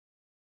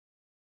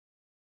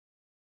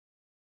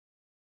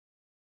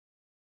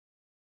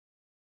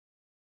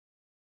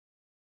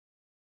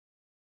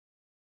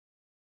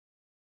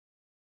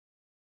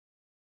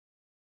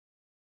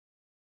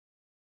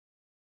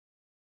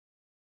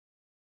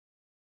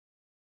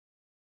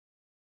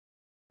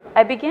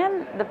I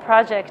began the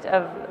project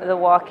of the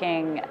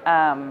walking,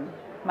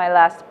 my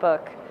last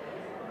book,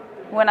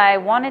 when I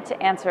wanted to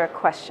answer a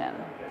question.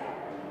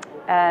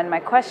 And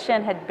my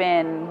question had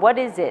been, what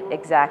is it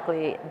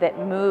exactly that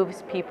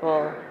moves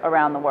people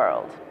around the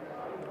world?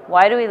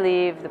 Why do we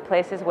leave the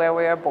places where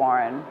we are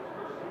born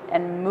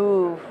and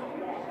move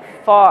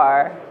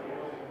far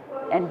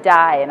and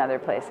die in other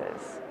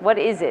places? What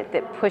is it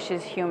that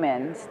pushes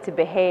humans to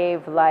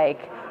behave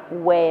like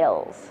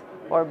whales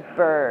or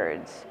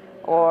birds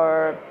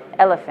or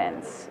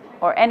elephants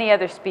or any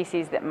other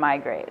species that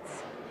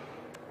migrates?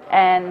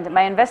 And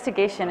my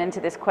investigation into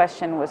this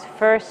question was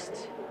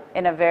first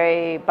in a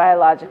very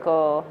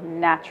biological,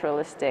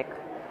 naturalistic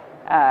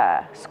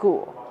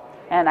school.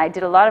 And I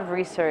did a lot of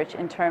research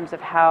in terms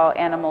of how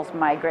animals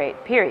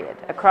migrate, period,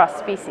 across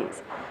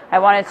species. I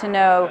wanted to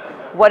know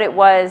what it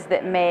was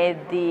that made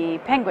the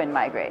penguin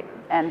migrate.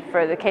 And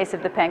for the case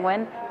of the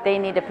penguin, they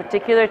need a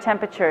particular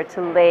temperature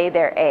to lay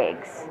their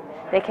eggs.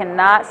 They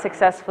cannot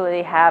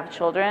successfully have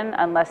children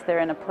unless they're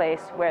in a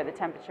place where the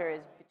temperature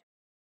is